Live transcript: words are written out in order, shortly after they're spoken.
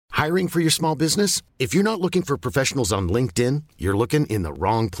Hiring for your small business? If you're not looking for professionals on LinkedIn, you're looking in the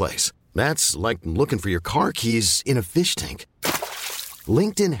wrong place. That's like looking for your car keys in a fish tank.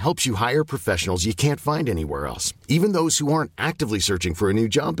 LinkedIn helps you hire professionals you can't find anywhere else, even those who aren't actively searching for a new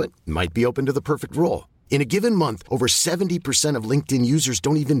job but might be open to the perfect role. In a given month, over 70% of LinkedIn users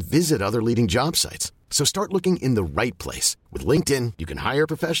don't even visit other leading job sites. So start looking in the right place. With LinkedIn, you can hire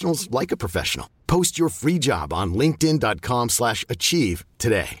professionals like a professional. Post your free job on linkedin.com/achieve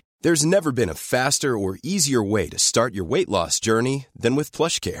today. There's never been a faster or easier way to start your weight loss journey than with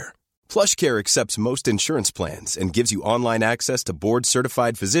PlushCare. PlushCare accepts most insurance plans and gives you online access to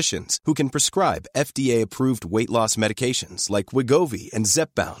board-certified physicians who can prescribe FDA-approved weight loss medications like Wegovy and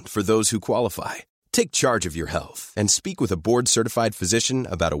Zepbound for those who qualify. Take charge of your health and speak with a board-certified physician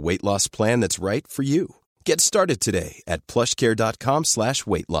about a weight loss plan that's right for you. Get started today at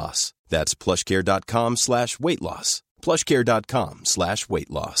plushcare.com/weight loss. That's plushcare.com/weight loss. plushcare.com/weight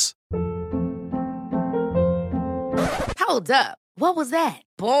loss. Hold up. What was that?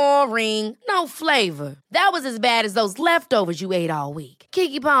 Boring. No flavor. That was as bad as those leftovers you ate all week.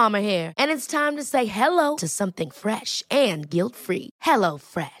 Keke Palmer here. And it's time to say hello to something fresh and guilt-free. Hello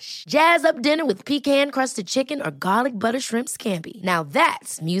Fresh. Jazz up dinner with pecan-crusted chicken or garlic butter shrimp scampi. Now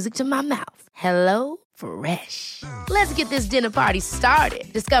that's music to my mouth. Hello Fresh. Let's get this dinner party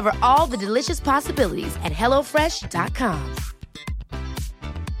started. Discover all the delicious possibilities at hellofresh.com.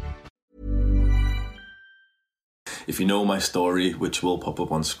 If you know my story, which will pop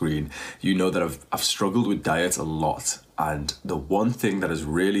up on screen, you know that I've struggled with diet a lot. And the one thing that has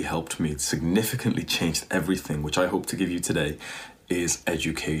really helped me, it's significantly changed everything, which I hope to give you today, is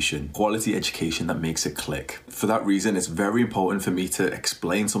education. Quality education that makes it click. For that reason, it's very important for me to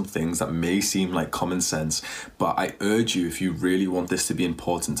explain some things that may seem like common sense, but I urge you, if you really want this to be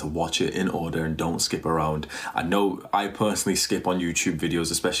important, to watch it in order and don't skip around. I know I personally skip on YouTube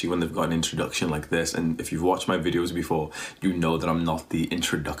videos, especially when they've got an introduction like this, and if you've watched my videos before, you know that I'm not the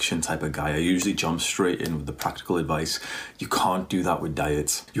introduction type of guy. I usually jump straight in with the practical advice. You can't do that with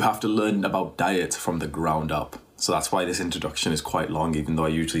diets. You have to learn about diet from the ground up. So that's why this introduction is quite long, even though I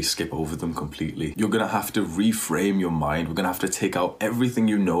usually skip over them completely. You're going to have to reframe your mind. We're going to have to take out everything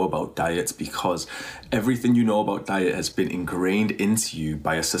you know about diets, because everything you know about diet has been ingrained into you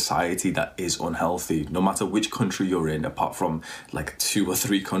by a society that is unhealthy. No matter which country you're in, apart from like 2 or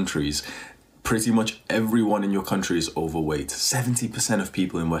 3 countries, pretty much everyone in your country is overweight. 70% of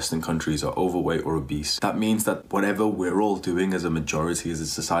people in Western countries are overweight or obese. That means that whatever we're all doing as a majority, as a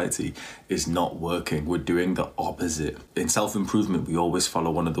society, is not working. We're doing the opposite. In self-improvement, we always follow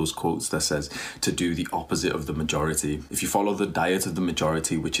one of those quotes that says to do the opposite of the majority. If you follow the diet of the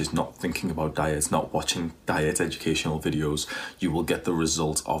majority, which is not thinking about diets, not watching diet educational videos, you will get the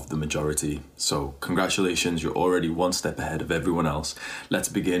result of the majority. So congratulations, you're already one step ahead of everyone else. Let's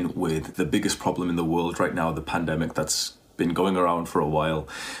begin with the biggest problem in the world right now, the pandemic that's been going around for a while.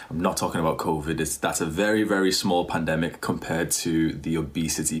 I'm not talking about COVID. That's a very, very small pandemic compared to the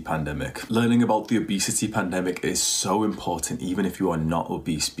obesity pandemic. Learning about the obesity pandemic is so important, even if you are not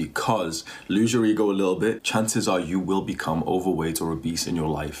obese, because lose your ego a little bit, chances are you will become overweight or obese in your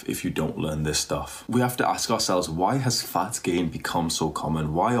life if you don't learn this stuff. We have to ask ourselves, why has fat gain become so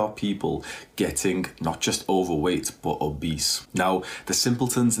common? Why are people getting not just overweight, but obese? Now, the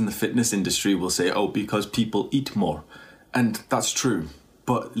simpletons in the fitness industry will say, oh, because people eat more. And that's true,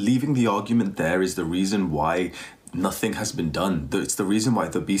 but leaving the argument there is the reason why nothing has been done. It's the reason why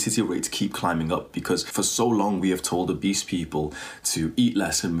the obesity rates keep climbing up, because for so long we have told obese people to eat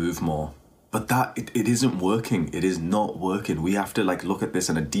less and move more. But it isn't working. It is not working. We have to look at this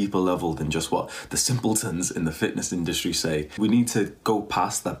on a deeper level than just what the simpletons in the fitness industry say. We need to go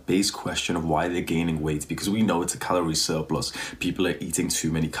past that base question of why they're gaining weight, because we know it's a calorie surplus. People are eating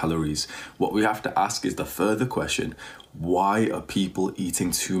too many calories. What we have to ask is the further question: why are people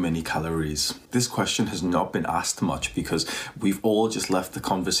eating too many calories? This question has not been asked much, because we've all just left the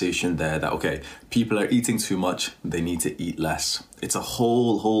conversation there that, okay, people are eating too much, they need to eat less. It's a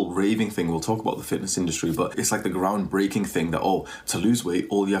whole raving thing. We'll talk about the fitness industry, but it's like the groundbreaking thing that, to lose weight,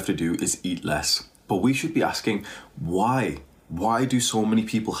 all you have to do is eat less. But we should be asking, why? Why do so many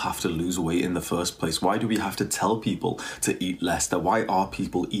people have to lose weight in the first place? Why do we have to tell people to eat less? Why are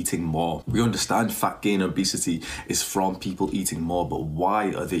people eating more? We understand fat gain and obesity is from people eating more, but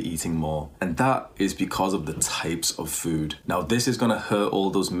why are they eating more? And that is because of the types of food. Now, this is going to hurt all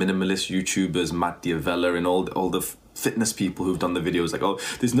those minimalist YouTubers, Matt Diavella, and all the fitness people who've done the videos like, oh,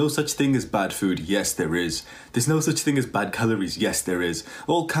 there's no such thing as bad food. Yes, there is. There's no such thing as bad calories. Yes, there is.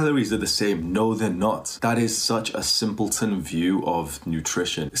 All calories are the same. No, they're not. That is such a simpleton view of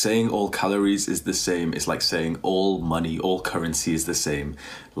nutrition. Saying all calories is the same is like saying all money, all currency is the same.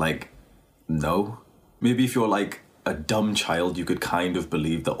 Like, no. Maybe if you're like a dumb child, you could kind of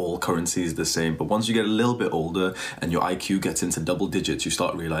believe that all currency is the same. But once you get a little bit older and your IQ gets into double digits, you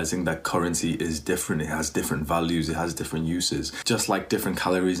start realizing that currency is different. It has different values. It has different uses. Just like different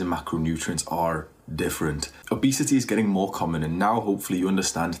calories and macronutrients are different. Obesity is getting more common, and now hopefully you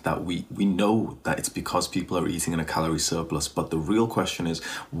understand that we know that it's because people are eating in a calorie surplus. But the real question is,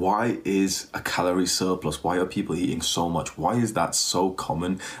 why is a calorie surplus? Why are people eating so much? Why is that so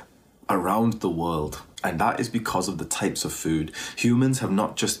common around the world? And that is because of the types of food. Humans have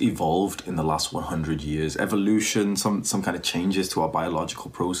not just evolved in the last 100 years. Evolution, some kind of changes to our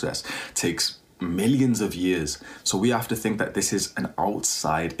biological process takes millions of years. So we have to think that this is an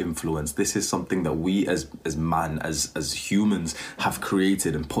outside influence. This is something that we as humans have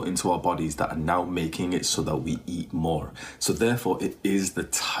created and put into our bodies that are now making it so that we eat more. So therefore, it is the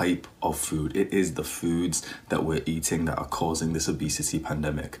type of food. It is the foods that we're eating that are causing this obesity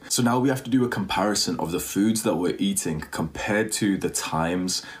pandemic. So now we have to do a comparison of the foods that we're eating compared to the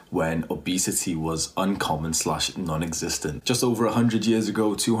times when obesity was uncommon / non-existent. Just over 100 years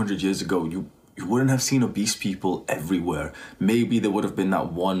ago, 200 years ago, you wouldn't have seen obese people everywhere. Maybe there would have been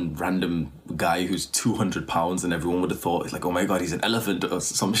that one random guy who's 200 pounds and everyone would have thought, it's like, oh my God, he's an elephant or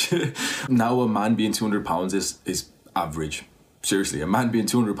some shit. Now a man being 200 pounds is average. Seriously, a man being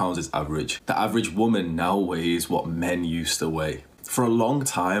 200 pounds is average. The average woman now weighs what men used to weigh. For a long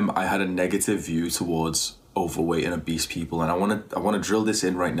time, I had a negative view towards overweight and obese people, and I want to drill this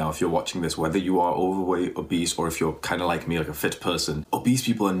in right now. If you're watching this, whether you are overweight, obese, or if you're kind of like me, like a fit person, obese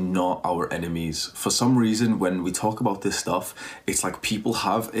people are not our enemies. For some reason, when we talk about this stuff, it's like people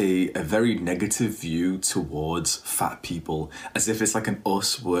have a very negative view towards fat people, as if it's like an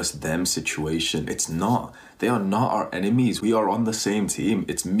us versus them situation. It's not. They are not our enemies. We are on the same team.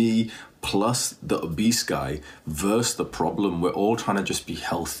 It's me plus the obese guy versus the problem. We're all trying to just be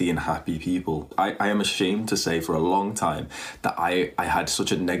healthy and happy people. I am ashamed to say for a long time that I had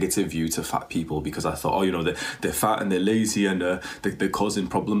such a negative view to fat people because I thought, oh, you know, they're fat and they're lazy and they're causing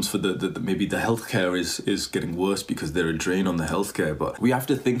problems for maybe the healthcare is getting worse because they're a drain on the healthcare. But we have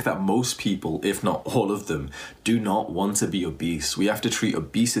to think that most people, if not all of them, do not want to be obese. We have to treat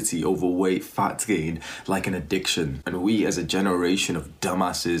obesity, overweight, fat gain like an addiction. And we as a generation of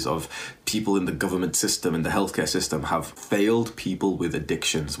dumbasses, of people in the government system and the healthcare system, have failed people with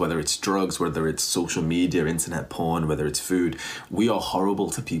addictions, whether it's drugs, whether it's social media, internet porn, whether it's food. We are horrible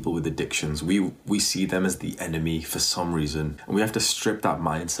to people with addictions. We see them as the enemy for some reason. And we have to strip that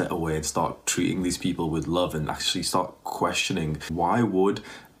mindset away and start treating these people with love and actually start questioning, why would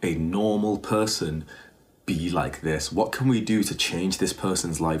a normal person be like this? What can we do to change this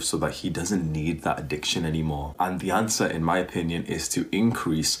person's life so that he doesn't need that addiction anymore? And the answer, in my opinion, is to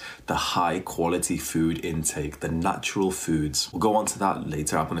increase the high quality food intake, the natural foods. We'll go on to that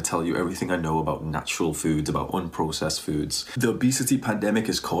later. I'm going to tell you everything I know about natural foods, about unprocessed foods. The obesity pandemic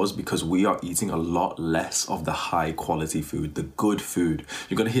is caused because we are eating a lot less of the high quality food, the good food.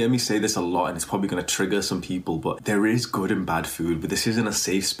 You're going to hear me say this a lot and it's probably going to trigger some people, but there is good and bad food, but this isn't a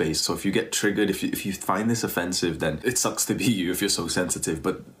safe space. So if you get triggered, if you find this offensive, then it sucks to be you if you're so sensitive.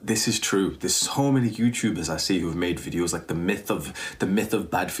 But this is true. There's so many YouTubers I see who've made videos like the myth of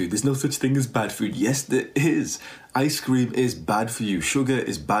bad food. There's no such thing as bad food. Yes, there is. Ice cream is bad for you. Sugar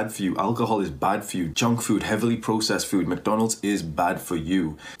is bad for you. Alcohol is bad for you. Junk food, heavily processed food, McDonald's is bad for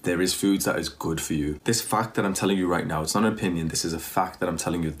you. There is foods that is good for you. This fact that I'm telling you right now, it's not an opinion. This is a fact that I'm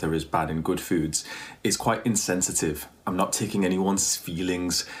telling you that there is bad and good foods, is quite insensitive. I'm not taking anyone's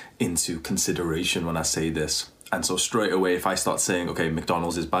feelings into consideration when I say this. And so straight away, if I start saying, okay,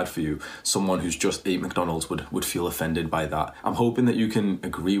 McDonald's is bad for you, someone who's just ate McDonald's would feel offended by that. I'm hoping that you can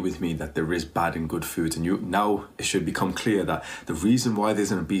agree with me that there is bad and good foods. And now it should become clear that the reason why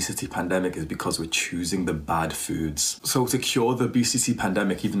there's an obesity pandemic is because we're choosing the bad foods. So to cure the obesity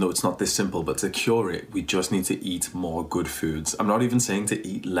pandemic, even though it's not this simple, but to cure it, we just need to eat more good foods. I'm not even saying to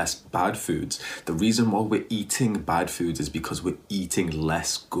eat less bad foods. The reason why we're eating bad foods is because we're eating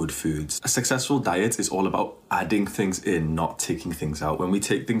less good foods. A successful diet is all about adding things in, not taking things out. When we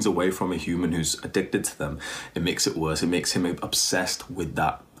take things away from a human who's addicted to them, it makes it worse. It makes him obsessed with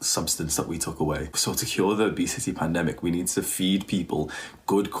that substance that we took away. So to cure the obesity pandemic, we need to feed people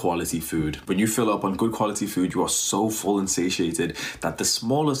good quality food. When you fill up on good quality food, you are so full and satiated that the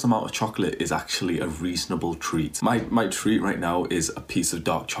smallest amount of chocolate is actually a reasonable treat. My treat right now is a piece of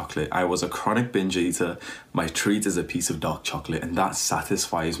dark chocolate. I was a chronic binge eater. My treat is a piece of dark chocolate, and that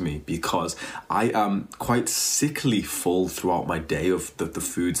satisfies me because I am quite sickly full throughout my day of the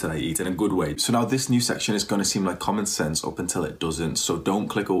foods that I eat in a good way. So now this new section is going to seem like common sense up until it doesn't. So don't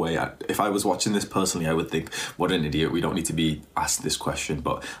click away. If I was watching this personally, I would think, what an idiot. We don't need to be asked this question.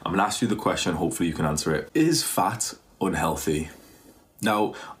 But I'm going to ask you the question. Hopefully you can answer it. Is fat unhealthy?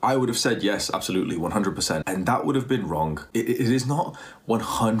 Now, I would have said yes, absolutely, 100%, and that would have been wrong. It is not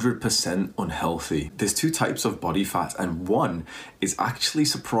 100% unhealthy. There's two types of body fat, and one is actually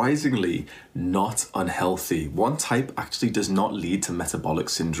surprisingly not unhealthy. One type actually does not lead to metabolic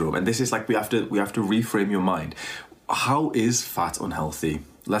syndrome, and this is like we have to reframe your mind. How is fat unhealthy?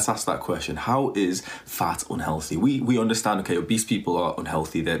 Let's ask that question. How is fat unhealthy? We understand, okay, obese people are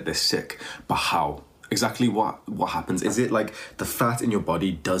unhealthy, they're sick, but how? Exactly what happens? Is it like the fat in your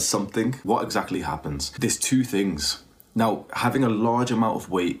body does something? What exactly happens? There's two things. Now, having a large amount of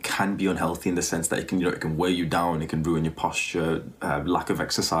weight can be unhealthy in the sense that it can weigh you down, it can ruin your posture, lack of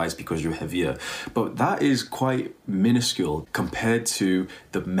exercise because you're heavier. But that is quite minuscule compared to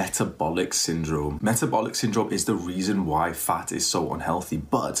the metabolic syndrome. Metabolic syndrome is the reason why fat is so unhealthy.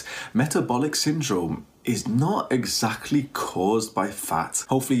 But metabolic syndrome is not exactly caused by fat.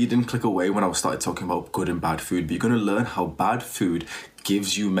 Hopefully you didn't click away when I started talking about good and bad food, but you're going to learn how bad food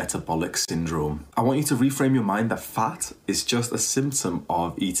gives you metabolic syndrome. I want you to reframe your mind that fat is just a symptom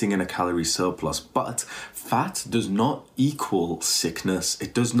of eating in a calorie surplus, but fat does not equal sickness.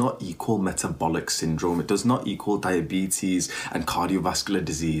 It does not equal metabolic syndrome. It does not equal diabetes and cardiovascular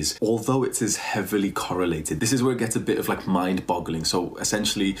disease, although it is heavily correlated. This is where it gets a bit of like mind-boggling. So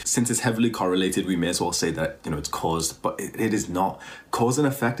essentially, since it's heavily correlated, we may as well say that, it's caused, but it is not. Cause and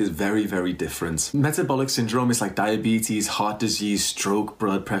effect is very, very different. Metabolic syndrome is like diabetes, heart disease, stroke,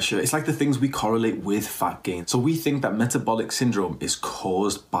 blood pressure. It's like the things we correlate with fat gain. So we think that metabolic syndrome is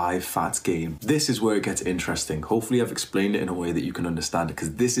caused by fat gain. This is where it gets interesting. Hopefully I've explained it in a way that you can understand it,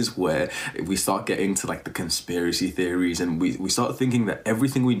 because this is where we start getting to like the conspiracy theories, and we start thinking that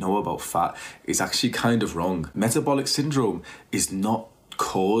everything we know about fat is actually kind of wrong. Metabolic syndrome is not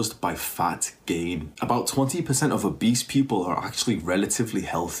caused by fat gain. About 20% of obese people are actually relatively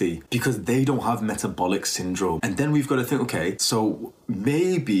healthy because they don't have metabolic syndrome. And then we've got to think, okay, so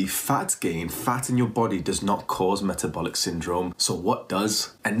maybe fat gain, fat in your body does not cause metabolic syndrome. So what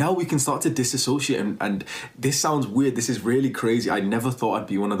does? And now we can start to disassociate. And this sounds weird. This is really crazy. I never thought I'd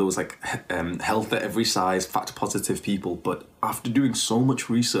be one of those like health at every size, fat positive people. But after doing so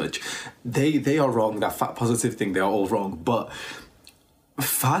much research, they are wrong. That fat positive thing, they are all wrong. But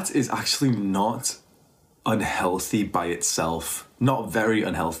fat is actually not unhealthy by itself. Not very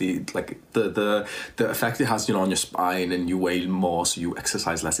unhealthy. Like the effect it has, on your spine, and you weigh more, so you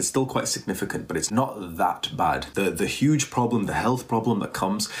exercise less. It's still quite significant, but it's not that bad. The huge problem, the health problem that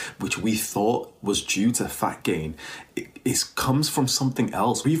comes, which we thought was due to fat gain, comes from something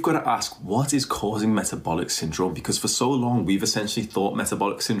else. We've got to ask, what is causing metabolic syndrome? Because for so long, we've essentially thought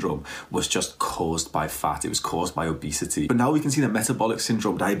metabolic syndrome was just caused by fat. It was caused by obesity. But now we can see that metabolic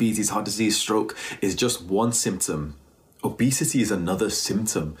syndrome, diabetes, heart disease, stroke, is just one symptom. Obesity is another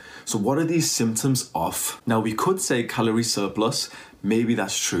symptom. So what are these symptoms of? Now we could say calorie surplus, maybe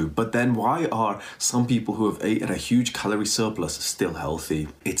that's true, but then why are some people who have eaten a huge calorie surplus still healthy?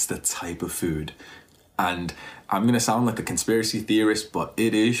 It's the type of food. And I'm going to sound like a conspiracy theorist, but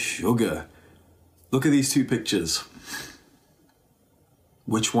it is sugar. Look at these two pictures.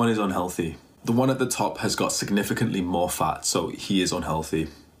 Which one is unhealthy? The one at the top has got significantly more fat, so he is unhealthy.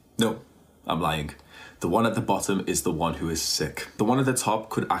 No, I'm lying. The one at the bottom is the one who is sick. The one at the top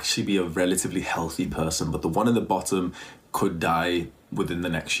could actually be a relatively healthy person, but the one at the bottom could die within the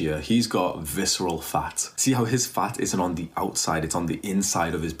next year. He's got visceral fat. See how his fat isn't on the outside, it's on the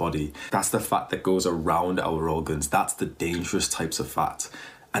inside of his body. That's the fat that goes around our organs. That's the dangerous types of fat.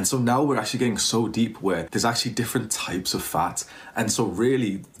 And so now we're actually getting so deep where there's actually different types of fat. And so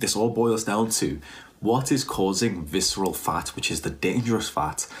really, this all boils down to what is causing visceral fat, which is the dangerous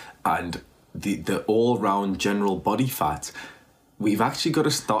fat, and the all-round general body fat. We've actually got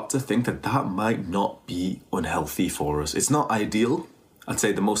to start to think that might not be unhealthy for us. It's not ideal. I'd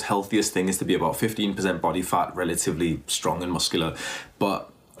say the most healthiest thing is to be about 15% body fat, relatively strong and muscular. But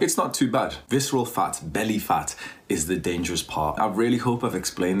It's not too bad. Visceral fat, belly fat, is the dangerous part. I really hope I've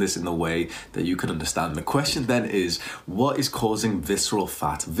explained this in a way that you can understand. The question then is, what is causing visceral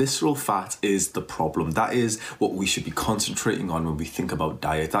fat? Visceral fat is the problem. That is what we should be concentrating on when we think about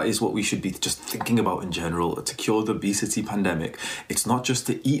diet. That is what we should be just thinking about in general to cure the obesity pandemic. It's not just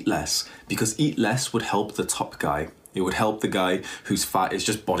to eat less, because eat less would help the top guy. It would help the guy whose fat is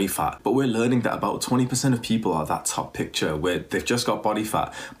just body fat. But we're learning that about 20% of people are that top picture where they've just got body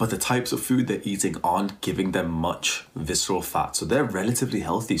fat, but the types of food they're eating aren't giving them much visceral fat. So they're relatively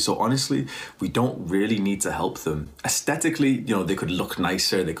healthy. So honestly, we don't really need to help them. Aesthetically, they could look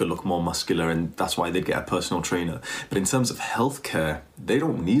nicer, they could look more muscular, and that's why they'd get a personal trainer. But in terms of healthcare, they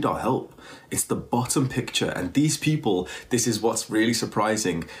don't need our help. It's the bottom picture. And these people, this is what's really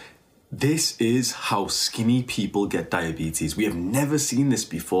surprising. This is how skinny people get diabetes. We have never seen this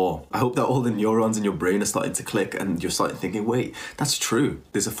before. I hope that all the neurons in your brain are starting to click and you're starting thinking, wait, that's true.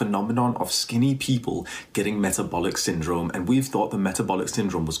 There's a phenomenon of skinny people getting metabolic syndrome, and we've thought the metabolic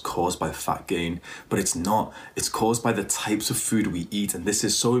syndrome was caused by fat gain, but it's not. It's caused by the types of food we eat, and this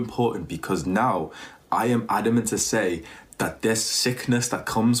is so important because now I am adamant to say that this sickness that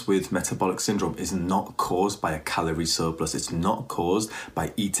comes with metabolic syndrome is not caused by a calorie surplus. It's not caused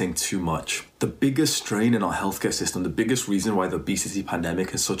by eating too much. The biggest strain in our healthcare system, the biggest reason why the obesity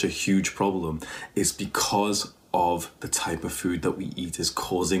pandemic is such a huge problem is because of the type of food that we eat is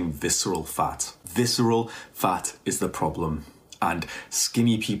causing visceral fat. Visceral fat is the problem, and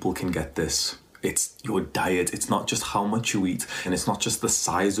skinny people can get this. It's your diet. It's not just how much you eat, and it's not just the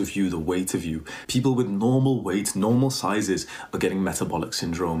size of you, the weight of you. People with normal weight, normal sizes are getting metabolic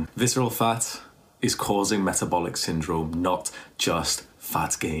syndrome. Visceral fat is causing metabolic syndrome, not just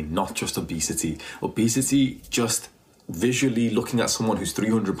fat gain, not just obesity. Obesity, just visually looking at someone who's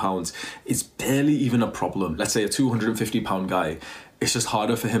 300 pounds, is barely even a problem. Let's say a 250 pound guy, it's just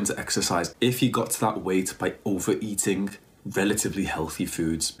harder for him to exercise if he got to that weight by overeating relatively healthy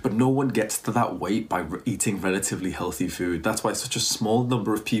foods. But no one gets to that weight by eating relatively healthy food. That's why such a small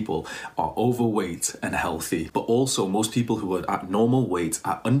number of people are overweight and healthy. But also most people who are at normal weight,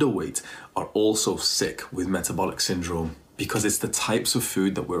 at underweight, are also sick with metabolic syndrome. Because it's the types of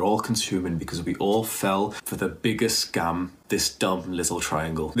food that we're all consuming because we all fell for the biggest scam, this dumb little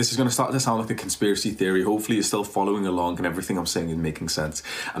triangle. This is going to start to sound like a conspiracy theory. Hopefully you're still following along and everything I'm saying is making sense.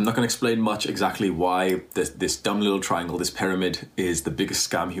 I'm not going to explain much exactly why this dumb little triangle, this pyramid, is the biggest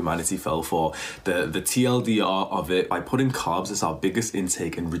scam humanity fell for. The TLDR of it, by putting carbs as our biggest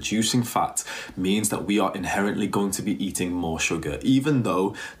intake and reducing fat, means that we are inherently going to be eating more sugar. Even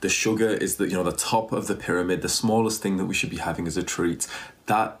though the sugar is the top of the pyramid, the smallest thing that we should be having as a treat,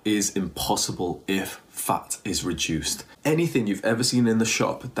 that is impossible if fat is reduced. Anything you've ever seen in the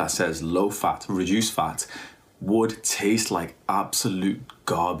shop that says low fat, reduced fat, would taste like absolute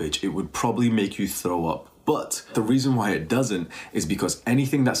garbage. It would probably make you throw up. But the reason why it doesn't is because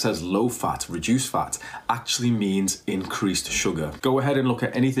anything that says low fat, reduced fat, actually means increased sugar. Go ahead and look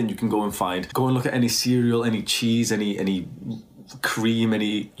at anything you can go and find. Go and look at any cereal, any cheese, any cream,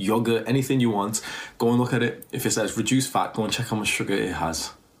 any yogurt, anything you want. Go and look at it. If it says reduced fat, go and check how much sugar it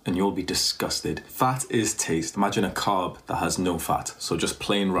has, and you'll be disgusted. Fat is taste. Imagine a carb that has no fat. So just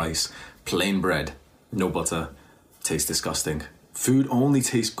plain rice, plain bread, no butter. Tastes disgusting. Food only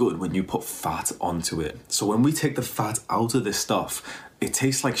tastes good when you put fat onto it. So when we take the fat out of this stuff, it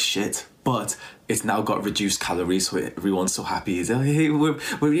tastes like shit, but it's now got reduced calories, so everyone's so happy. It's, hey,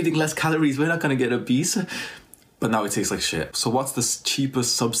 we're eating less calories, we're not gonna get obese. But now it tastes like shit. So what's the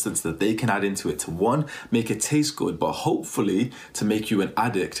cheapest substance that they can add into it to, one, make it taste good, but hopefully to make you an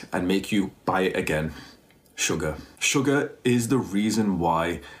addict and make you buy it again? Sugar. Sugar is the reason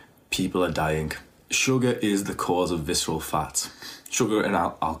why people are dying. Sugar is the cause of visceral fat. Sugar and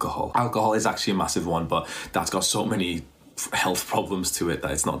alcohol. Alcohol is actually a massive one, but that's got so many health problems to it that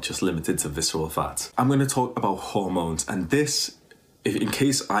it's not just limited to visceral fat. I'm going to talk about hormones, and this, in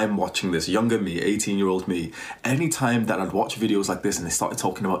case I'm watching this, younger me, 18-year-old me, anytime that I'd watch videos like this and they started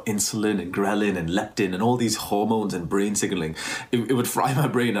talking about insulin and ghrelin and leptin and all these hormones and brain signaling, it would fry my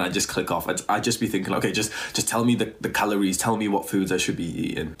brain and I'd just click off. I'd just be thinking, okay, just tell me the calories, tell me what foods I should be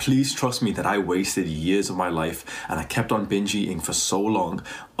eating. Please trust me that I wasted years of my life and I kept on binge eating for so long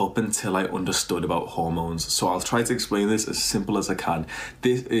up until I understood about hormones. So I'll try to explain this as simple as I can.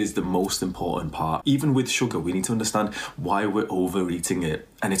 This is the most important part. Even with sugar, we need to understand why we're overeating it.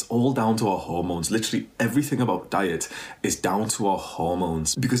 And it's all down to our hormones. Literally everything about diet is down to our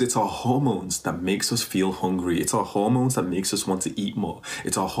hormones, because it's our hormones that makes us feel hungry. It's our hormones that makes us want to eat more.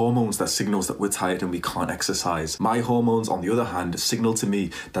 It's our hormones that signals that we're tired and we can't exercise. My hormones, on the other hand, signal to me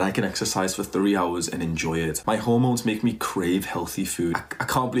that I can exercise for 3 hours and enjoy it. My hormones make me crave healthy food. I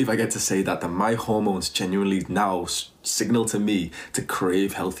can't believe I get to say that my hormones genuinely now signal to me to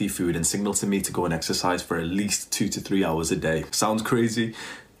crave healthy food and signal to me to go and exercise for at least 2 to 3 hours a day. Sounds crazy?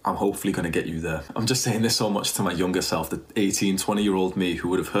 I'm hopefully going to get you there. I'm just saying this so much to my younger self, the 18, 20-year-old me who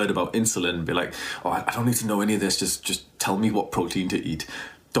would have heard about insulin and be like, oh, I don't need to know any of this, just tell me what protein to eat.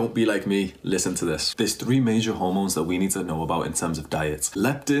 Don't be like me, listen to this. There's 3 major hormones that we need to know about in terms of diet: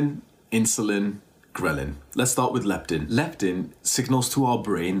 leptin, insulin, ghrelin. Let's start with leptin. Leptin signals to our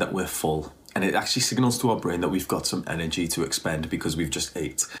brain that we're full. And it actually signals to our brain that we've got some energy to expend because we've just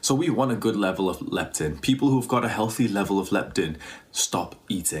ate. So we want a good level of leptin. People who've got a healthy level of leptin stop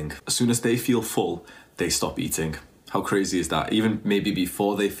eating. As soon as they feel full, they stop eating. How crazy is that? Even maybe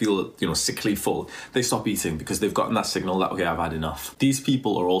before they feel, sickly full, they stop eating because they've gotten that signal that, okay, I've had enough. These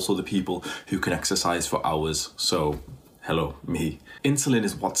people are also the people who can exercise for hours. So hello, me. Insulin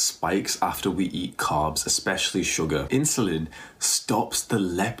is what spikes after we eat carbs, especially sugar. Insulin stops the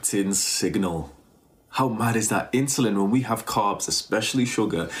leptin signal. How mad is that? Insulin, when we have carbs, especially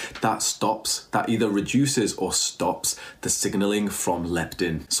sugar, that either reduces or stops the signaling from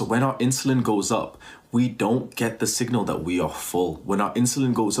leptin. So when our insulin goes up, we don't get the signal that we are full. When our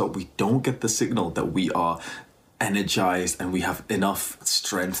insulin goes up, we don't get the signal that we are energized and we have enough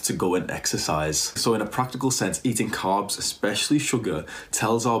strength to go and exercise. So in a practical sense, eating carbs, especially sugar,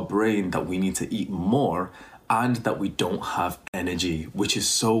 tells our brain that we need to eat more and that we don't have energy, which is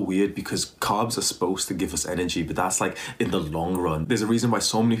so weird because carbs are supposed to give us energy, but that's like in the long run. There's a reason why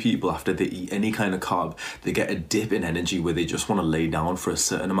so many people, after they eat any kind of carb, they get a dip in energy where they just want to lay down for a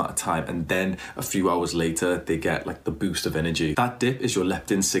certain amount of time, and then a few hours later they get like the boost of energy. That dip is your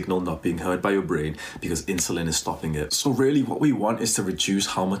leptin signal not being heard by your brain because insulin is stopping it. So really what we want is to reduce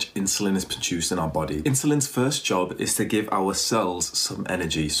how much insulin is produced in our body. Insulin's first job is to give our cells some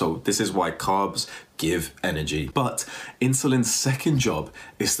energy. So this is why carbs give energy. But insulin's second job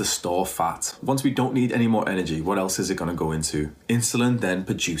is to store fat. Once we don't need any more energy, what else is it going to go into? Insulin then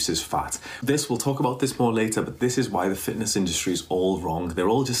produces fat. We'll talk about this more later, but this is why the fitness industry is all wrong. They're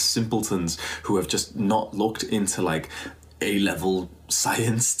all just simpletons who have just not looked into like A-level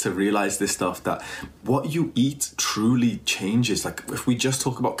science to realize this stuff, that what you eat truly changes. Like if we just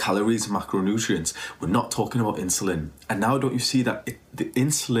talk about calories and macronutrients, we're not talking about insulin. And now don't you see that the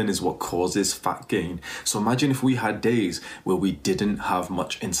insulin is what causes fat gain? So imagine if we had days where we didn't have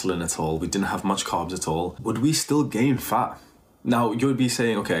much insulin at all, we didn't have much carbs at all, would we still gain fat? Now, you would be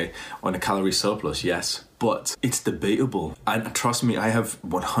saying, okay, on a calorie surplus, yes, but it's debatable. And trust me, I have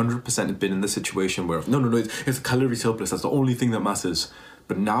 100% been in the situation where, no, it's a calorie surplus, that's the only thing that matters.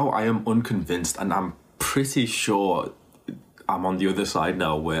 But now I am unconvinced, and I'm pretty sure I'm on the other side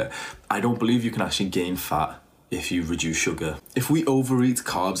now, where I don't believe you can actually gain fat if you reduce sugar. If we overeat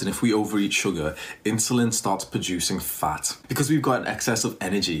carbs and if we overeat sugar, insulin starts producing fat because we've got an excess of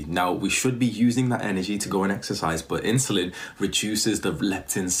energy. Now, we should be using that energy to go and exercise, but insulin reduces the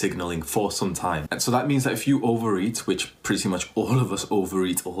leptin signaling for some time. And so that means that if you overeat, which pretty much all of us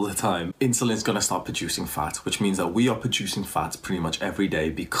overeat all the time, insulin's gonna start producing fat, which means that we are producing fat pretty much every day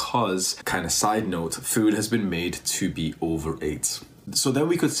because, kind of side note, food has been made to be overate. So then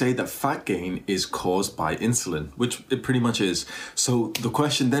we could say that fat gain is caused by insulin, which it pretty much is. So the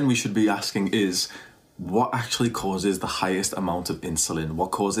question then we should be asking is, what actually causes the highest amount of insulin? What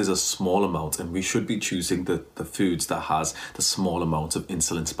causes a small amount? And we should be choosing the foods that has the small amount of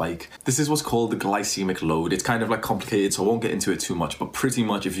insulin spike. This is what's called the glycemic load. It's kind of like complicated, so I won't get into it too much, but pretty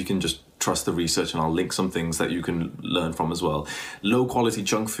much if you can just trust the research, and I'll link some things that you can learn from as well. Low quality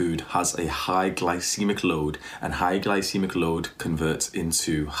junk food has a high glycemic load, and high glycemic load converts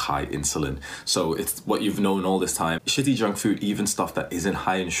into high insulin. So it's what you've known all this time. Shitty junk food, even stuff that isn't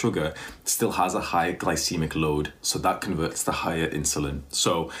high in sugar, still has a high glycemic load. So that converts to higher insulin.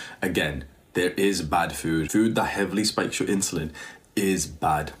 So again, there is bad food. Food that heavily spikes your insulin is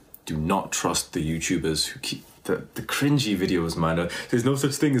bad. Do not trust the YouTubers who keep the cringy videos, man. There's no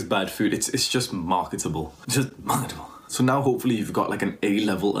such thing as bad food. It's just marketable. So now hopefully you've got like an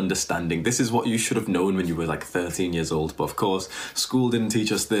A-level understanding. This is what you should have known when you were like 13 years old. But of course, school didn't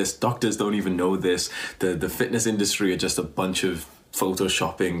teach us this. Doctors don't even know this. The fitness industry are just a bunch of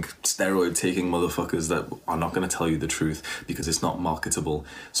photoshopping, steroid-taking motherfuckers that are not going to tell you the truth because it's not marketable.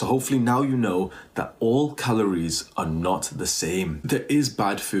 So hopefully now you know that all calories are not the same. There is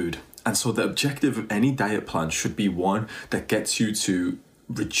bad food. And so the objective of any diet plan should be one that gets you to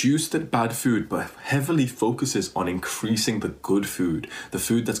reduce the bad food but heavily focuses on increasing the good food, the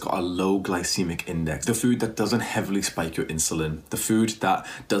food that's got a low glycemic index, the food that doesn't heavily spike your insulin, the food that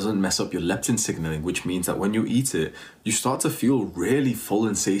doesn't mess up your leptin signaling, which means that when you eat it, you start to feel really full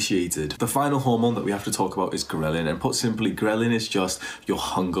and satiated. The final hormone that we have to talk about is ghrelin, and put simply, ghrelin is just your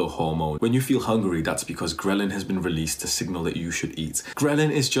hunger hormone. When you feel hungry, that's because ghrelin has been released to signal that you should eat.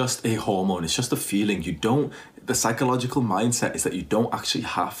 Ghrelin is just a hormone, it's just a feeling. The psychological mindset is that you don't actually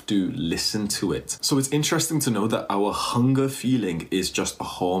have to listen to it. So it's interesting to know that our hunger feeling is just a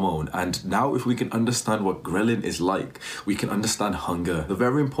hormone. And now if we can understand what ghrelin is like, we can understand hunger. The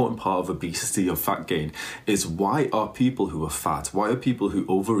very important part of obesity or fat gain is, why are people who are fat, why are people who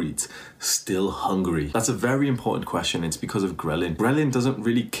overeat still hungry? That's a very important question. It's because of ghrelin. Ghrelin doesn't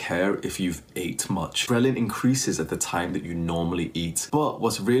really care if you've ate much. Ghrelin increases at the time that you normally eat. But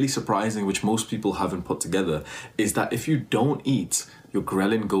what's really surprising, which most people haven't put together, is that if you don't eat, your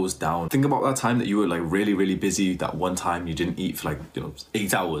ghrelin goes down. Think about that time that you were like really, really busy, that one time you didn't eat for like,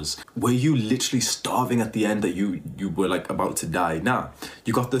 8 hours. Were you literally starving at the end that you were like about to die? Nah,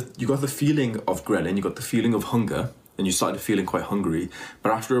 you got the feeling of ghrelin, you got the feeling of hunger, and you started feeling quite hungry,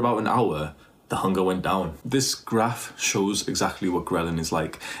 but after about an hour, the hunger went down. This graph shows exactly what ghrelin is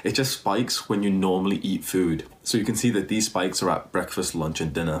like. It just spikes when you normally eat food. So you can see that these spikes are at breakfast, lunch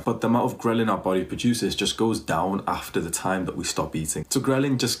and dinner. But the amount of ghrelin our body produces just goes down after the time that we stop eating. So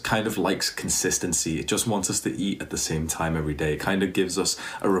ghrelin just kind of likes consistency. It just wants us to eat at the same time every day. It kind of gives us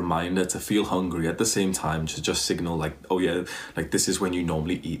a reminder to feel hungry at the same time, to just signal like, oh yeah, like this is when you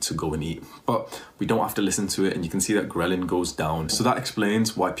normally eat, so go and eat. But we don't have to listen to it, and you can see that ghrelin goes down. So that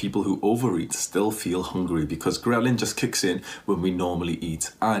explains why people who overeat still feel hungry, because ghrelin just kicks in when we normally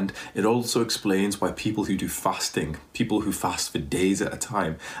eat. And it also explains why people who do fasting, people who fast for days at a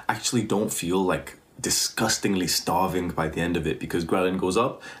time, actually don't feel like disgustingly starving by the end of it, because ghrelin goes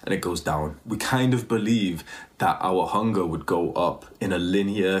up and it goes down. We kind of believe that our hunger would go up in a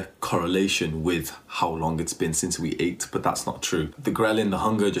linear correlation with how long it's been since we ate, but that's not true. The ghrelin, the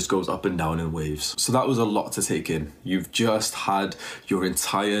hunger, just goes up and down in waves. So that was a lot to take in. You've just had your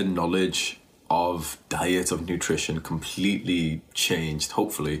entire knowledge of diet, of nutrition completely changed,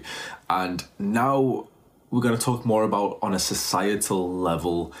 hopefully. And now we're going to talk more about, on a societal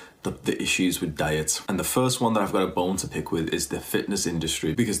level, the issues with diet. And the first one that I've got a bone to pick with is the fitness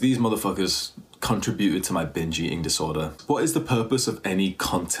industry, because these motherfuckers contributed to my binge eating disorder. What is the purpose of any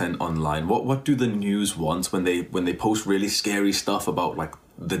content online? What do the news want when they post really scary stuff about like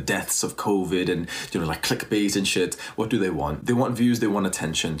the deaths of COVID and like clickbait and shit? What do they want? They want views, they want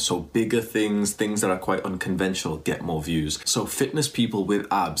attention. So bigger things that are quite unconventional get more views. So fitness people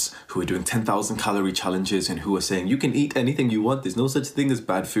with abs who are doing 10,000 calorie challenges and who are saying you can eat anything you want, there's no such thing as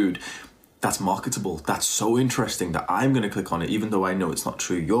bad food. That's marketable. That's so interesting that I'm going to click on it, even though I know it's not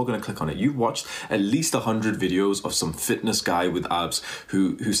true. You're going to click on it. You've watched at least 100 videos of some fitness guy with abs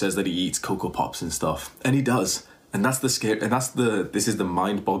who says that he eats Cocoa Pops and stuff. And he does. And that's the scare, and this is the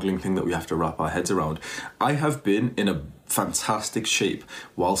mind-boggling thing that we have to wrap our heads around. I have been in a fantastic shape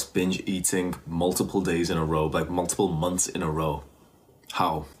whilst binge eating multiple days in a row, like multiple months in a row.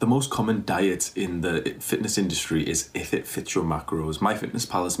 How? The most common diet in the fitness industry is if it fits your macros.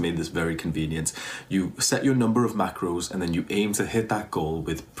 MyFitnessPal has made this very convenient. You set your number of macros and then you aim to hit that goal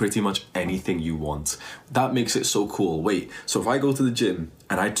with pretty much anything you want. That makes it so cool. Wait, so if I go to the gym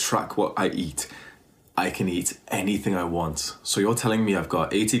and I track what I eat, I can eat anything I want. So you're telling me I've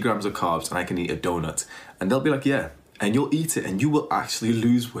got 80 grams of carbs and I can eat a donut. And they'll be like, yeah. And you'll eat it and you will actually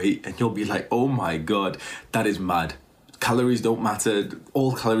lose weight and you'll be like, oh my God, that is mad. Calories don't matter.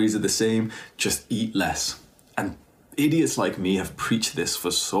 All calories are the same. Just eat less. And idiots like me have preached this for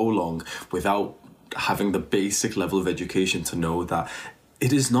so long without having the basic level of education to know that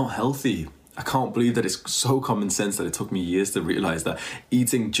it is not healthy. I can't believe that it's so common sense that it took me years to realize that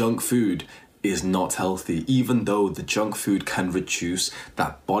eating junk food is not healthy, even though the junk food can reduce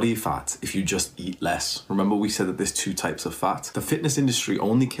that body fat if you just eat less. Remember we said that there's two types of fat. The fitness industry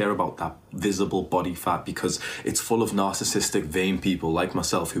only care about that visible body fat because it's full of narcissistic, vain people like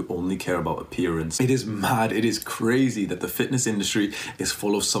myself who only care about appearance. It is mad, it is crazy that the fitness industry is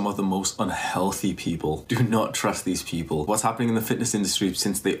full of some of the most unhealthy people. Do not trust these people. What's happening in the fitness industry,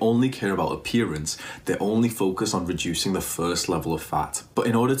 since they only care about appearance, they only focus on reducing the first level of fat. But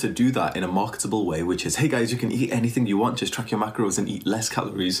in order to do that in a marketable way, which is, hey guys, you can eat anything you want, just track your macros and eat less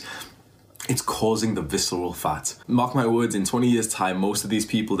calories, It's causing the visceral fat. Mark my words, in 20 years' time, most of these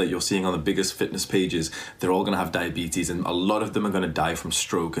people that you're seeing on the biggest fitness pages, they're all going to have diabetes, and a lot of them are going to die from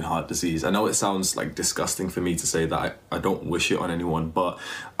stroke and heart disease. I know it sounds like disgusting for me to say that. I don't wish it on anyone, but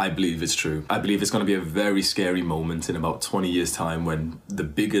I believe it's true. I believe it's going to be a very scary moment in about 20 years' time when the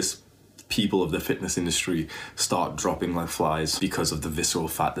biggest people of the fitness industry start dropping like flies because of the visceral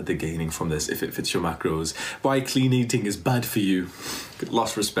fat that they're gaining from this. If it fits your macros, why clean eating is bad for you.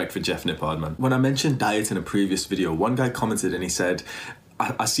 Lost respect for Jeff Nippard, man. When I mentioned diet in a previous video, one guy commented and he said,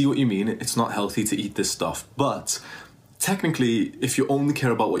 I see what you mean, it's not healthy to eat this stuff, but technically, if you only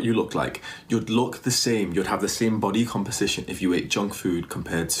care about what you look like, you'd look the same, you'd have the same body composition if you ate junk food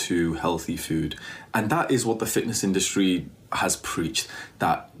compared to healthy food. And that is what the fitness industry has preached,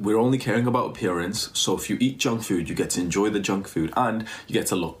 that we're only caring about appearance, so if you eat junk food, you get to enjoy the junk food and you get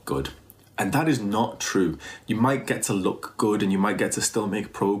to look good. And that is not true. You might get to look good and you might get to still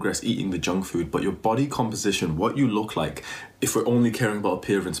make progress eating the junk food, but your body composition, what you look like, if we're only caring about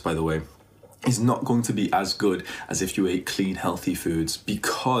appearance, by the way, is not going to be as good as if you ate clean, healthy foods.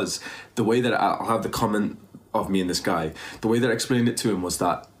 Because the way that I'll have the comment of me and this guy, the way that I explained it to him was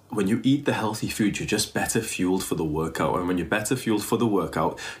that when you eat the healthy food, you're just better fueled for the workout. And when you're better fueled for the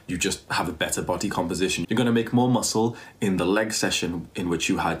workout, you just have a better body composition. You're going to make more muscle in the leg session in which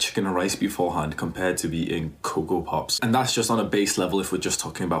you had chicken and rice beforehand compared to eating Cocoa Pops. And that's just on a base level if we're just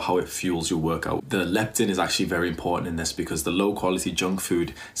talking about how it fuels your workout. The leptin is actually very important in this because the low quality junk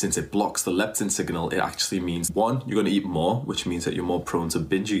food, since it blocks the leptin signal, it actually means, one, you're going to eat more, which means that you're more prone to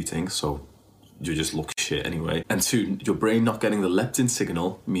binge eating. So you just look shit anyway. And two, your brain not getting the leptin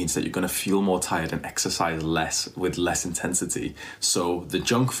signal means that you're going to feel more tired and exercise less with less intensity. So the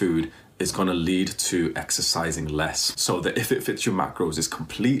junk food is going to lead to exercising less. So that if it fits your macros,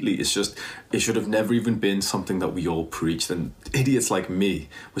 it should have never even been something that we all preached. And idiots like me,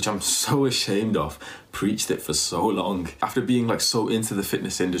 which I'm so ashamed of, preached it for so long. After being like so into the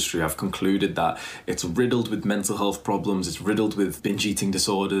fitness industry, I've concluded that it's riddled with mental health problems, it's riddled with binge eating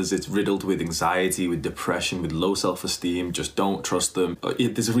disorders, it's riddled with anxiety, with depression, with low self-esteem. Just don't trust them.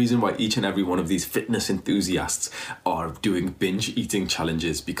 There's a reason why each and every one of these fitness enthusiasts are doing binge eating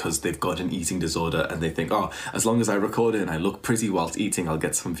challenges, because they've got an eating disorder and they think, oh, as long as I record it and I look pretty whilst eating, I'll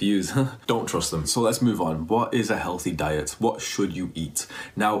get some views. Don't trust them. So let's move on. What is a healthy diet? What should you eat?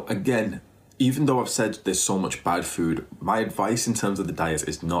 Now, again, even though I've said there's so much bad food, my advice in terms of the diet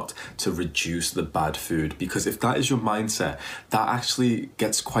is not to reduce the bad food, because if that is your mindset, that actually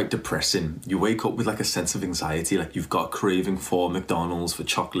gets quite depressing. You wake up with like a sense of anxiety, like you've got a craving for McDonald's, for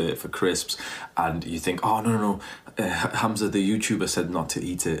chocolate, for crisps, and you think, oh, no, Hamza, the YouTuber, said not to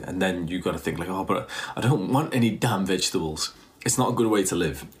eat it. And then you got to think like, oh, but I don't want any damn vegetables. It's not a good way to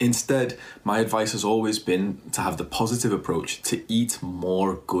live. Instead, my advice has always been to have the positive approach, to eat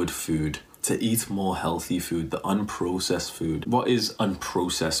more good food, to eat more healthy food, the unprocessed food. What is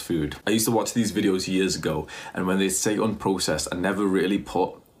unprocessed food? I used to watch these videos years ago, and when they say unprocessed, I never really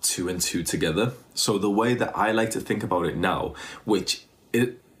put two and two together. So the way that I like to think about it now, which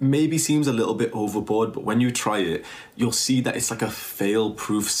it maybe seems a little bit overboard, but when you try it, you'll see that it's like a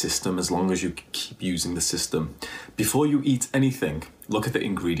fail-proof system as long as you keep using the system. Before you eat anything, look at the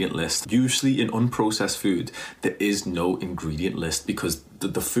ingredient list. Usually in unprocessed food, there is no ingredient list because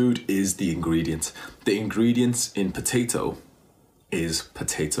the food is the ingredient. The ingredients in potato is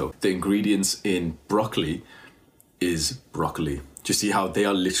potato. The ingredients in broccoli is broccoli. Do you see how they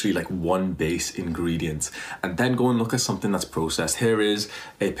are literally like one base ingredient? And then go and look at something that's processed. Here is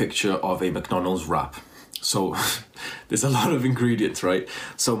a picture of a McDonald's wrap. So there's a lot of ingredients, right?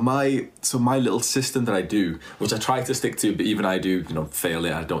 So my little system that I do, which I try to stick to, but even I do, fail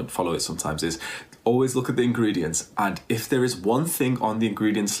it, I don't follow it sometimes, is always look at the ingredients. And if there is one thing on the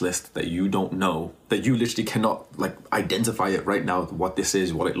ingredients list that you don't know, that you literally cannot like identify it right now, what this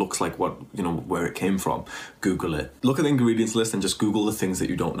is, what it looks like, what, where it came from, Google it. Look at the ingredients list and just Google the things that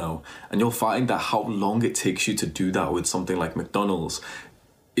you don't know. And you'll find that how long it takes you to do that with something like McDonald's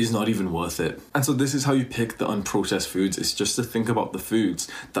is not even worth it. And so this is how you pick the unprocessed foods. It's just to think about the foods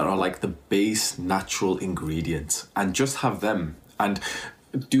that are like the base natural ingredients and just have them. And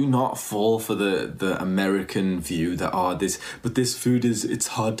do not fall for the American view that this food it's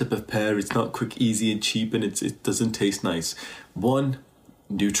hard to prepare, it's not quick, easy and cheap, and it doesn't taste nice. One,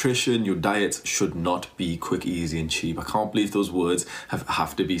 nutrition, your diet should not be quick, easy and cheap. I can't believe those words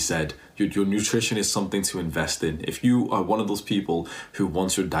have to be said. Your nutrition is something to invest in. If you are one of those people who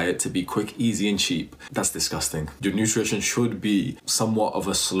wants your diet to be quick, easy and cheap, that's disgusting. Your nutrition should be somewhat of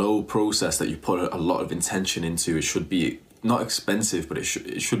a slow process that you put a lot of intention into. It should be not expensive, but it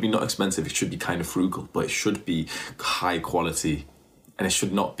should be not expensive. It should be kind of frugal, but it should be high quality and it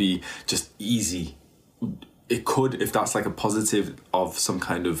should not be just easy. It could, if that's like a positive of some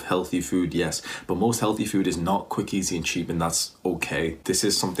kind of healthy food, yes. But most healthy food is not quick, easy, and cheap, and that's okay. This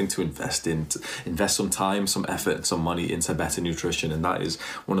is something to invest in. To invest some time, some effort, and some money into better nutrition, and that is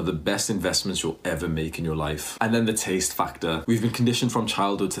one of the best investments you'll ever make in your life. And then the taste factor. We've been conditioned from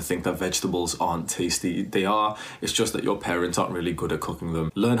childhood to think that vegetables aren't tasty. They are. It's just that your parents aren't really good at cooking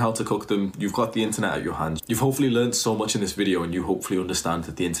them. Learn how to cook them. You've got the internet at your hands. You've hopefully learned so much in this video, and you hopefully understand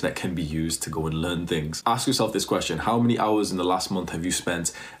that the internet can be used to go and learn things. Ask yourself this question: how many hours in the last month have you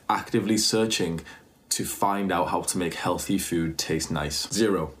spent actively searching to find out how to make healthy food taste nice?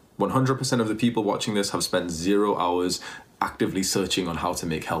 0. 100% of the people watching this have spent 0 hours actively searching on how to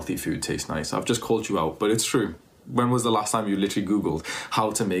make healthy food taste nice. I've just called you out, but it's true. When was the last time you literally Googled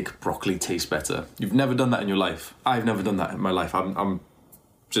how to make broccoli taste better? You've never done that in your life. I've never done that in my life. I'm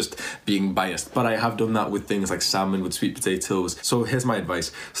just being biased, but I have done that with things like salmon, with sweet potatoes. So here's my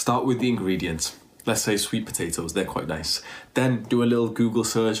advice: start with the ingredients. Let's say sweet potatoes, they're quite nice. Then do a little Google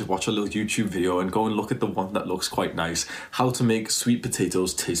search, watch a little YouTube video, and go and look at the one that looks quite nice. How to make sweet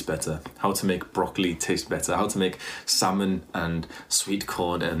potatoes taste better, how to make broccoli taste better, how to make salmon and sweet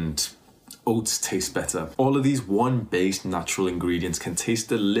corn and oats taste better. All of these one-based natural ingredients can taste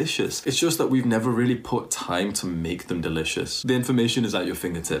delicious. It's just that we've never really put time to make them delicious. The information is at your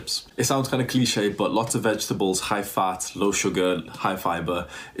fingertips. It sounds kind of cliche, but lots of vegetables, high fat, low sugar, high fiber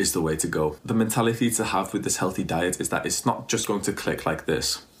is the way to go. The mentality to have with this healthy diet is that it's not just going to click like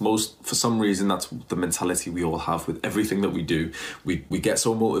this. For some reason, that's the mentality we all have with everything that we do. We get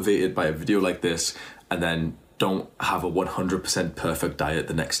so motivated by a video like this, and then don't have a 100% perfect diet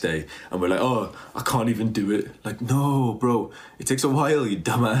the next day, and we're like, oh, I can't even do it. Like, no, bro, it takes a while, you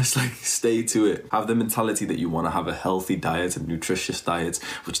dumbass. Like, stay to it. Have the mentality that you want to have a healthy diet, a nutritious diet,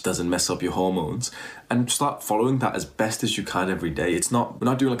 which doesn't mess up your hormones, and start following that as best as you can every day. We're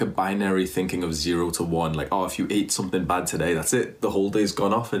not doing like a binary thinking of 0 to 1, like, oh, if you ate something bad today, that's it, the whole day's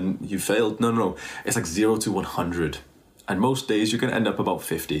gone off and you failed. No, it's like 0 to 100. And most days you're going to end up about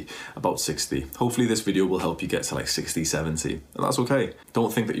 50, about 60. Hopefully this video will help you get to like 60, 70. And that's okay.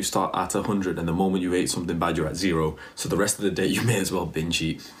 Don't think that you start at 100 and the moment you ate something bad, you're at 0. So the rest of the day you may as well binge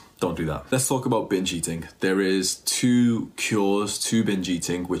eat. Don't do that. Let's talk about binge eating. There is 2 cures to binge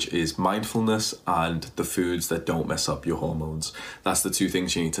eating, which is mindfulness and the foods that don't mess up your hormones. That's the 2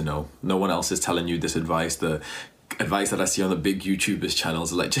 things you need to know. No one else is telling you this advice. The advice that I see on the big YouTubers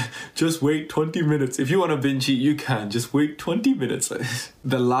channels are like, just wait 20 minutes. If you want to binge eat, you can. Just wait 20 minutes.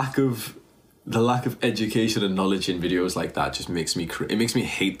 The lack of education and knowledge in videos like that just makes me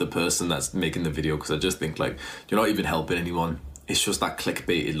hate the person that's making the video, because I just think like, you're not even helping anyone. It's just that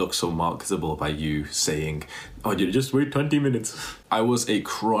clickbait. It looks so marketable by you saying, oh, you just wait 20 minutes. I was a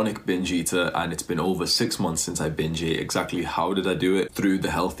chronic binge eater, and it's been over 6 months since I binge ate. Exactly how did I do it? Through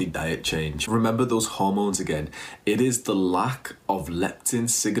the healthy diet change. Remember those hormones again. It is the lack of leptin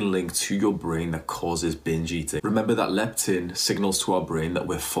signaling to your brain that causes binge eating. Remember that leptin signals to our brain that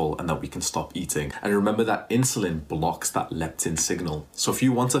we're full and that we can stop eating. And remember that insulin blocks that leptin signal. So if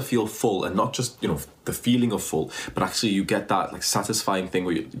you want to feel full, and not just, the feeling of full, but actually you get that like satisfying thing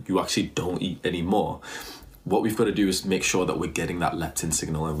where you actually don't eat anymore, what we've got to do is make sure that we're getting that leptin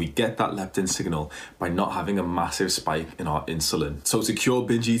signal, and we get that leptin signal by not having a massive spike in our insulin. So to cure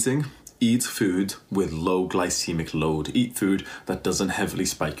binge eating, eat food with low glycemic load. Eat food that doesn't heavily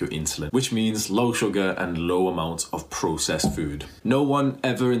spike your insulin, which means low sugar and low amounts of processed food. No one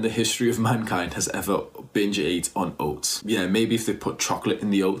ever in the history of mankind has ever binge ate on oats. Yeah, maybe if they put chocolate in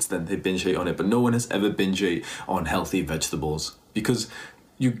the oats, then they binge ate on it, but no one has ever binge ate on healthy vegetables, because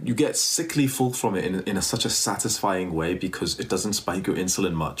you get sickly full from it in such a satisfying way, because it doesn't spike your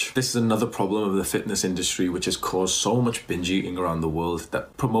insulin much. This is another problem of the fitness industry, which has caused so much binge eating around the world,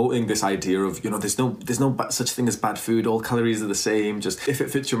 that promoting this idea of, there's no such thing as bad food, all calories are the same, just if it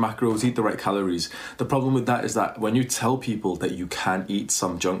fits your macros, eat the right calories. The problem with that is that when you tell people that you can eat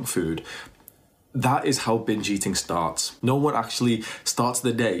some junk food, that is how binge eating starts. No one actually starts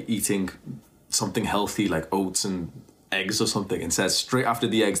the day eating something healthy like oats and eggs or something, and says straight after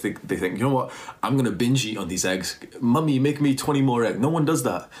the eggs, they think, you know what, I'm gonna binge eat on these eggs. Mummy, make me 20 more eggs. No one does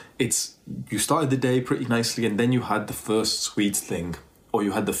that. It's, you started the day pretty nicely, and then you had the first sweet thing, or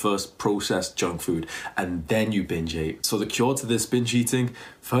you had the first processed junk food, and then you binge ate. So the cure to this binge eating,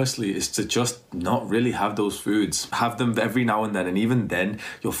 firstly, is to just not really have those foods. Have them every now and then, and even then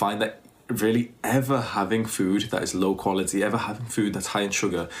you'll find that really ever having food that is low quality, ever having food that's high in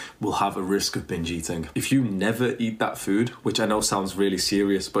sugar, will have a risk of binge eating. If you never eat that food, which I know sounds really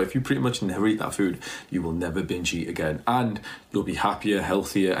serious, but if you pretty much never eat that food, you will never binge eat again. And You'll be happier,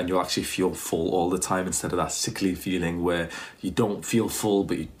 healthier, and you'll actually feel full all the time instead of that sickly feeling where you don't feel full,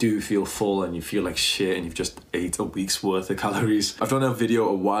 but you do feel full and you feel like shit and you've just ate a week's worth of calories. I've done a video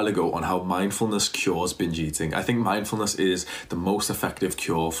a while ago on how mindfulness cures binge eating. I think mindfulness is the most effective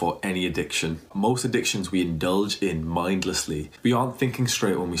cure for any addiction. Most addictions we indulge in mindlessly. We aren't thinking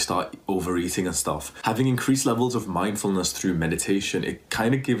straight when we start overeating and stuff. Having increased levels of mindfulness through meditation, it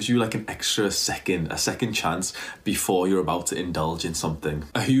kind of gives you like an extra second, a second chance before you're about to indulge in something.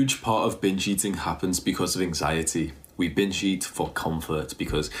 A huge part of binge eating happens because of anxiety. We binge eat for comfort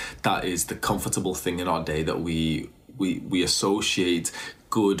because that is the comfortable thing in our day that we associate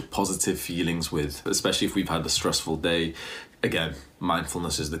good, positive feelings with, especially if we've had a stressful day. Again,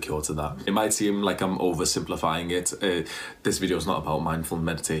 mindfulness is the cure to that. It might seem like I'm oversimplifying it. This video is not about mindful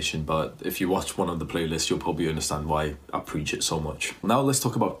meditation, but if you watch one of the playlists, you'll probably understand why I preach it so much. Now let's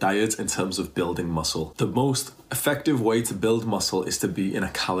talk about diet in terms of building muscle. The most effective way to build muscle is to be in a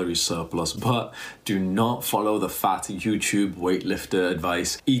calorie surplus, but do not follow the fat YouTube weightlifter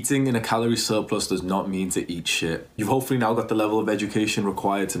advice. Eating in a calorie surplus does not mean to eat shit. You've hopefully now got the level of education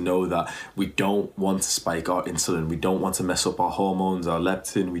required to know that we don't want to spike our insulin. We don't want to mess up our hormones, our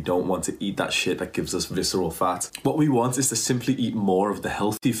leptin. We don't want to eat that shit that gives us visceral fat. What we want is to simply eat more of the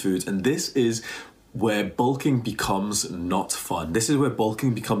healthy foods, and this is where bulking becomes not fun. This is where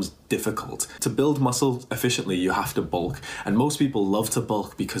bulking becomes difficult. To build muscle efficiently, you have to bulk, and most people love to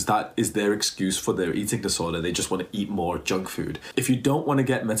bulk because that is their excuse for their eating disorder. They just want to eat more junk food. If you don't want to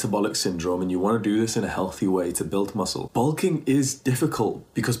get metabolic syndrome and you want to do this in a healthy way to build muscle, bulking is difficult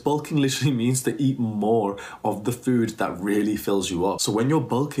because bulking literally means to eat more of the food that really fills you up. So when you're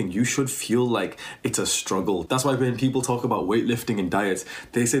bulking, you should feel like it's a struggle. That's why when people talk about weightlifting and diet,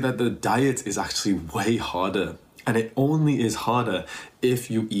 they say that the diet is actually way harder, and it only is harder if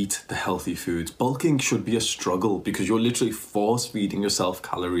you eat the healthy foods. Bulking should be a struggle because you're literally force feeding yourself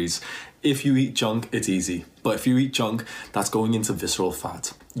calories. If you eat junk, it's easy, but if you eat junk, that's going into visceral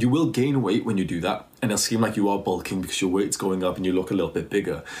fat. You will gain weight when you do that, and it'll seem like you are bulking because your weight's going up and you look a little bit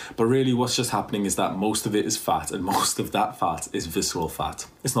bigger. But really what's just happening is that most of it is fat, and most of that fat is visceral fat.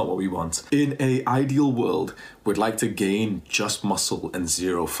 It's not what we want. In an ideal world, we'd like to gain just muscle and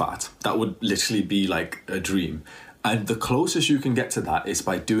zero fat. That would literally be like a dream. And the closest you can get to that is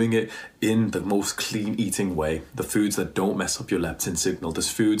by doing it in the most clean eating way. The foods that don't mess up your leptin signal, the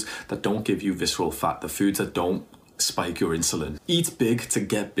foods that don't give you visceral fat, the foods that don't spike your insulin. Eat big to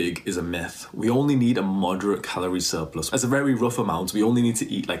get big is a myth. We only need a moderate calorie surplus. As a very rough amount, we only need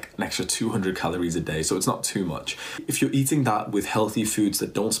to eat like an extra 200 calories a day, so it's not too much. If you're eating that with healthy foods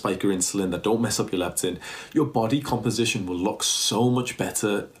that don't spike your insulin, that don't mess up your leptin, your body composition will look so much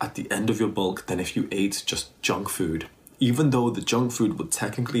better at the end of your bulk than if you ate just junk food. Even though the junk food would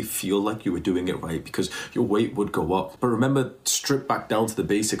technically feel like you were doing it right because your weight would go up. But remember, strip back down to the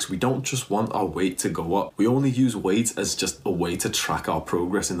basics. We don't just want our weight to go up. We only use weight as just a way to track our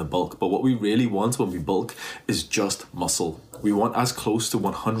progress in the bulk. But what we really want when we bulk is just muscle. We want as close to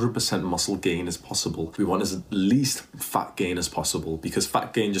 100% muscle gain as possible. We want as least fat gain as possible because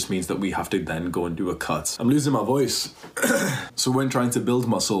fat gain just means that we have to then go and do a cut. I'm losing my voice. So when trying to build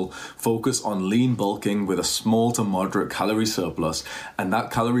muscle, focus on lean bulking with a small to moderate calorie surplus, and that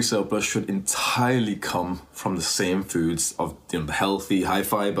calorie surplus should entirely come from the same foods of the healthy, high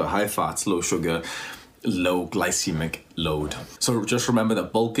fiber, high fats, low sugar, low glycemic load. So just remember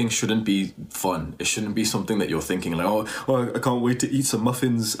that bulking shouldn't be fun. It shouldn't be something that you're thinking like, oh, I can't wait to eat some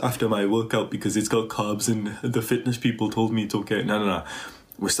muffins after my workout because it's got carbs and the fitness people told me it's okay. No.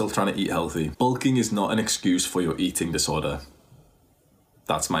 We're still trying to eat healthy. Bulking is not an excuse for your eating disorder.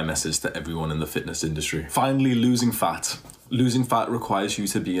 That's my message to everyone in the fitness industry. Finally, losing fat. Losing fat requires you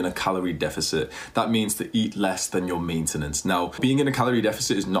to be in a calorie deficit. That means to eat less than your maintenance. Now, being in a calorie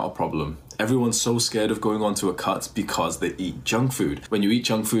deficit is not a problem. Everyone's so scared of going onto a cut because they eat junk food. When you eat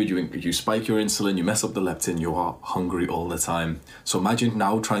junk food, you spike your insulin, you mess up the leptin, you are hungry all the time. So imagine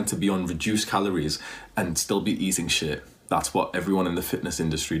now trying to be on reduced calories and still be eating shit. That's what everyone in the fitness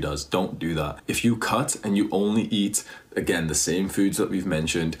industry does. Don't do that. If you cut and you only eat, again, the same foods that we've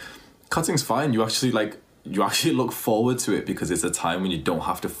mentioned, cutting's fine. You actually look forward to it because it's a time when you don't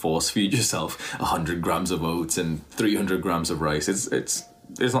have to force feed yourself 100 grams of oats and 300 grams of rice.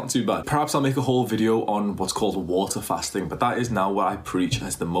 It's not too bad. Perhaps I'll make a whole video on what's called water fasting, but that is now what I preach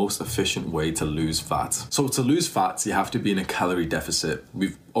as the most efficient way to lose fat. So to lose fat, you have to be in a calorie deficit.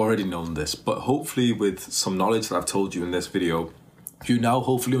 We've already known this, but hopefully with some knowledge that I've told you in this video, you now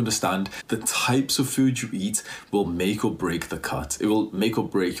hopefully understand the types of food you eat will make or break the cut. It will make or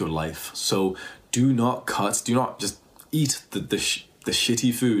break your life. So do not cut. Do not just eat the the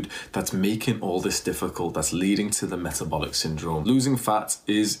shitty food that's making all this difficult, that's leading to the metabolic syndrome. Losing fat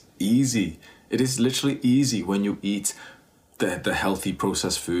is easy. It is literally easy when you eat the healthy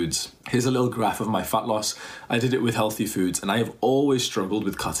processed foods. Here's a little graph of my fat loss. I did it with healthy foods, and I have always struggled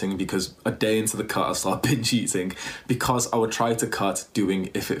with cutting because a day into the cut I start binge eating, because I would try to cut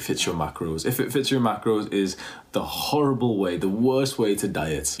doing if it fits your macros. If it fits your macros is the horrible way, the worst way to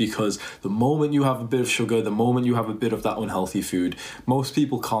diet, because the moment you have a bit of sugar, the moment you have a bit of that unhealthy food, most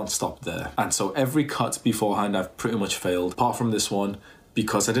people can't stop there. And so every cut beforehand I've pretty much failed, apart from this one,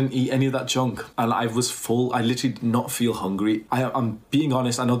 because I didn't eat any of that junk and I was full. I literally did not feel hungry. I'm being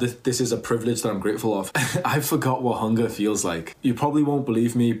honest, I know this is a privilege that I'm grateful of. I forgot what hunger feels like. You probably won't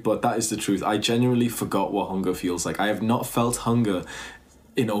believe me, but that is the truth. I genuinely forgot what hunger feels like. I have not felt hunger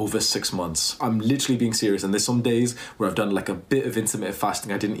in over 6 months. I'm literally being serious, and there's some days where I've done like a bit of intermittent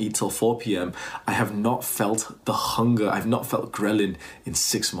fasting. I didn't eat till 4 p.m. I have not felt the hunger. I've not felt ghrelin in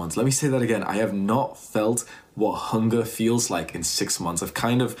 6 months. Let me say that again. I have not felt what hunger feels like in 6 months. I've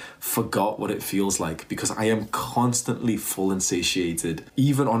kind of forgot what it feels like because I am constantly full and satiated,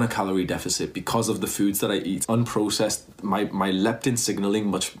 even on a calorie deficit, because of the foods that I eat. Unprocessed, my leptin signaling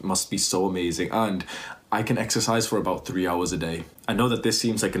must be so amazing, and I can exercise for about 3 hours a day. I know that this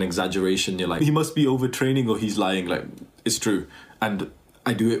seems like an exaggeration. You're like, he must be overtraining or he's lying. Like, it's true. And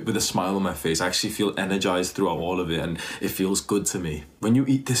I do it with a smile on my face. I actually feel energized throughout all of it, and it feels good to me. When you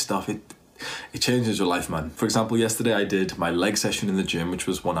eat this stuff, it changes your life, man. For example, yesterday I did my leg session in the gym, which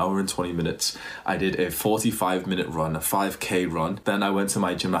was 1 hour and 20 minutes. I did a 45-minute run, a 5K run. Then I went to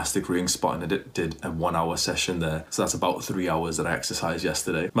my gymnastic ring spot and I did a 1 hour session there. So that's about 3 hours that I exercised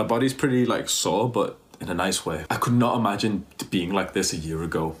yesterday. My body's pretty sore, but in a nice way. I could not imagine being like this a year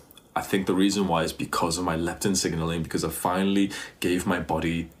ago. I think the reason why is because of my leptin signaling, because I finally gave my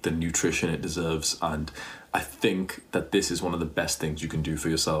body the nutrition it deserves, and I think that this is one of the best things you can do for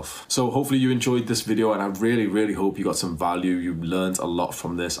yourself. So hopefully you enjoyed this video, and I really, really hope you got some value. You learned a lot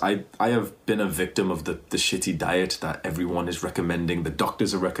from this. I have been a victim of the shitty diet that everyone is recommending. The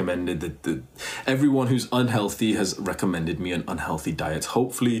doctors are recommended. Everyone who's unhealthy has recommended me an unhealthy diet.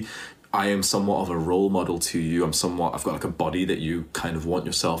 Hopefully I am somewhat of a role model to you. I've got like a body that you kind of want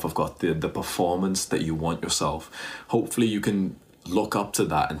yourself. I've got the performance that you want yourself. Hopefully you can look up to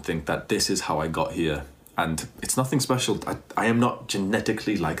that and think that this is how I got here. And it's nothing special. I am not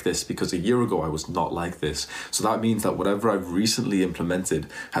genetically like this, because a year ago I was not like this. So that means that whatever I've recently implemented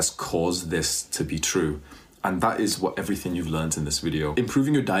has caused this to be true. And that is what everything you've learned in this video.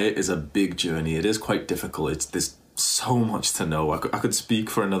 Improving your diet is a big journey. It is quite difficult. There's so much to know. I could speak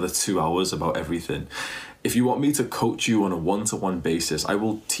for another 2 hours about everything. If you want me to coach you on a one-to-one basis, I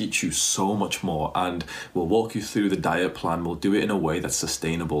will teach you so much more, and we'll walk you through the diet plan. We'll do it in a way that's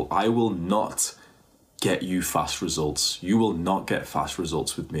sustainable. I will not get you fast results. You will not get fast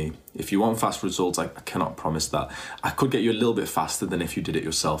results with me. If you want fast results, I cannot promise that. I could get you a little bit faster than if you did it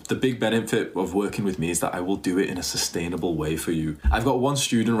yourself. The big benefit of working with me is that I will do it in a sustainable way for you. I've got one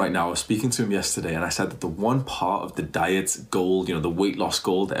student right now. I was speaking to him yesterday, and I said that the one part of the diet goal, the weight loss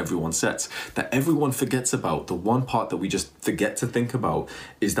goal that everyone sets, that everyone forgets about, the one part that we just forget to think about,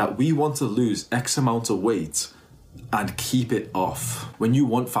 is that we want to lose X amount of weight and keep it off. When you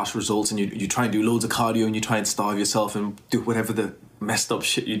want fast results and you try and do loads of cardio and you try and starve yourself and do whatever the messed up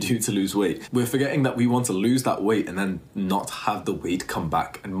shit you do to lose weight, we're forgetting that we want to lose that weight and then not have the weight come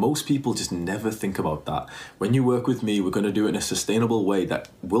back. And most people just never think about that. When you work with me, we're going to do it in a sustainable way that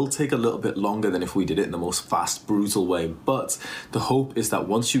will take a little bit longer than if we did it in the most fast, brutal way. But the hope is that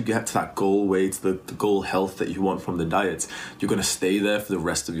once you get to that goal weight, the goal health that you want from the diet, you're going to stay there for the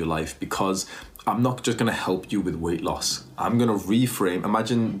rest of your life, because I'm not just going to help you with weight loss. I'm going to reframe.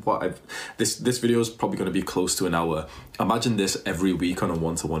 Imagine this video is probably going to be close to an hour. Imagine this every week on a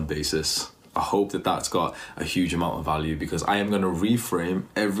one-to-one basis. I hope that that's got a huge amount of value, because I am going to reframe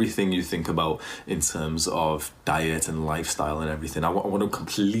everything you think about in terms of diet and lifestyle and everything. I want to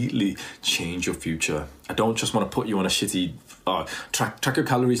completely change your future. I don't just want to put you on a shitty track your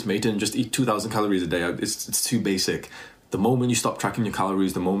calories, mate, and just eat 2,000 calories a day. It's too basic. The moment you stop tracking your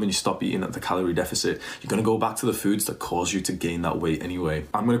calories, the moment you stop eating at the calorie deficit, you're going to go back to the foods that cause you to gain that weight anyway.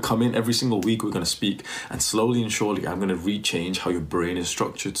 I'm going to come in every single week, we're going to speak, and slowly and surely I'm going to rechange how your brain is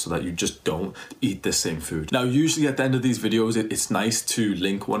structured so that you just don't eat the same food. Now, usually at the end of these videos, it's nice to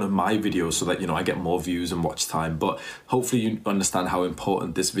link one of my videos so that, I get more views and watch time. But hopefully you understand how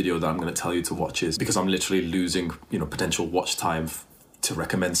important this video that I'm going to tell you to watch is, because I'm literally losing, potential watch time to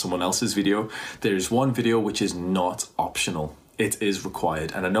recommend someone else's video. There is one video which is not optional. it is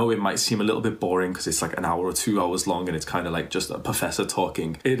required. And I know it might seem a little bit boring because it's like an hour or 2 hours long and it's kind of like just a professor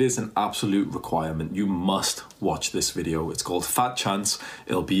talking. It is an absolute requirement. You must watch this video. It's called Fat Chance.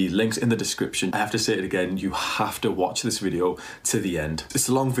 It'll be linked in the description. I have to say it again, you have to watch this video to the end. It's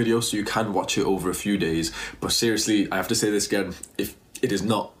a long video, so you can watch it over a few days, but seriously, I have to say this again, if it is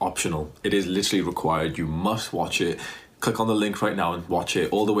not optional, it is literally required. You must watch it. Click on the link right now and watch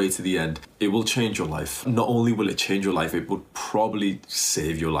it all the way to the end. It will change your life. Not only will it change your life, it would probably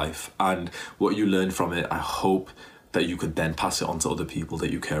save your life. And what you learn from it, I hope that you could then pass it on to other people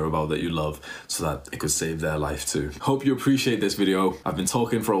that you care about, that you love, so that it could save their life too. Hope you appreciate this video. I've been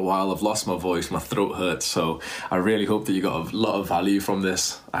talking for a while, I've lost my voice, my throat hurts, so I really hope that you got a lot of value from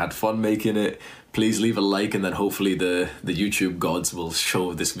this. I had fun making it. Please leave a like, and then hopefully the YouTube gods will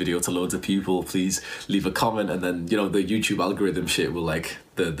show this video to loads of people. Please leave a comment, and then, you know, the YouTube algorithm shit will, like,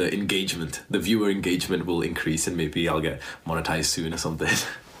 the engagement, the viewer engagement will increase, and maybe I'll get monetized soon or something.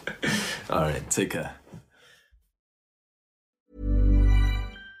 All right, take care.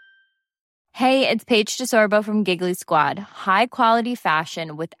 Hey, it's Paige DeSorbo from Giggly Squad. High quality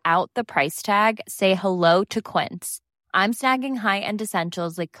fashion without the price tag. Say hello to Quince. I'm snagging high-end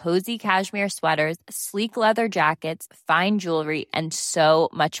essentials like cozy cashmere sweaters, sleek leather jackets, fine jewelry, and so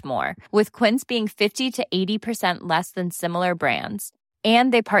much more. With Quince being 50 to 80% less than similar brands.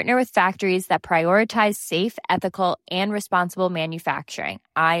 And they partner with factories that prioritize safe, ethical, and responsible manufacturing.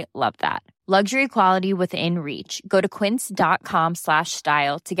 I love that. Luxury quality within reach. Go to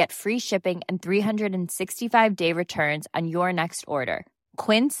quince.com/style to get free shipping and 365-day returns on your next order.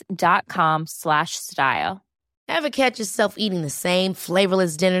 Quince.com/style. Ever catch yourself eating the same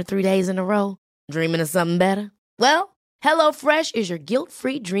flavorless dinner 3 days in a row? Dreaming of something better? Well, HelloFresh is your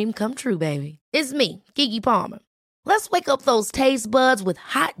guilt-free dream come true, baby. It's me, Keke Palmer. Let's wake up those taste buds with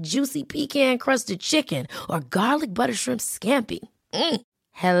hot, juicy pecan-crusted chicken or garlic butter shrimp scampi.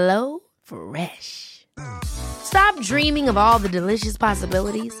 Hello Fresh. Stop dreaming of all the delicious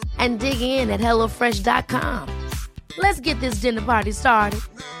possibilities and dig in at HelloFresh.com. Let's get this dinner party started.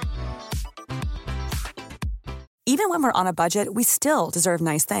 Even when we're on a budget, we still deserve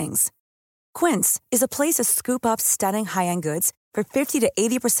nice things. Quince is a place to scoop up stunning high-end goods for 50 to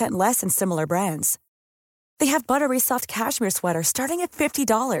 80% less than similar brands. They have buttery soft cashmere sweaters starting at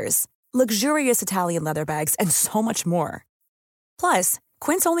 $50, luxurious Italian leather bags, and so much more. Plus,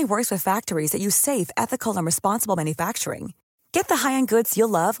 Quince only works with factories that use safe, ethical, and responsible manufacturing. Get the high-end goods you'll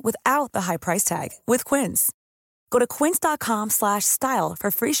love without the high price tag with Quince. Go to quince.com/style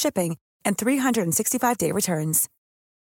for free shipping and 365-day returns.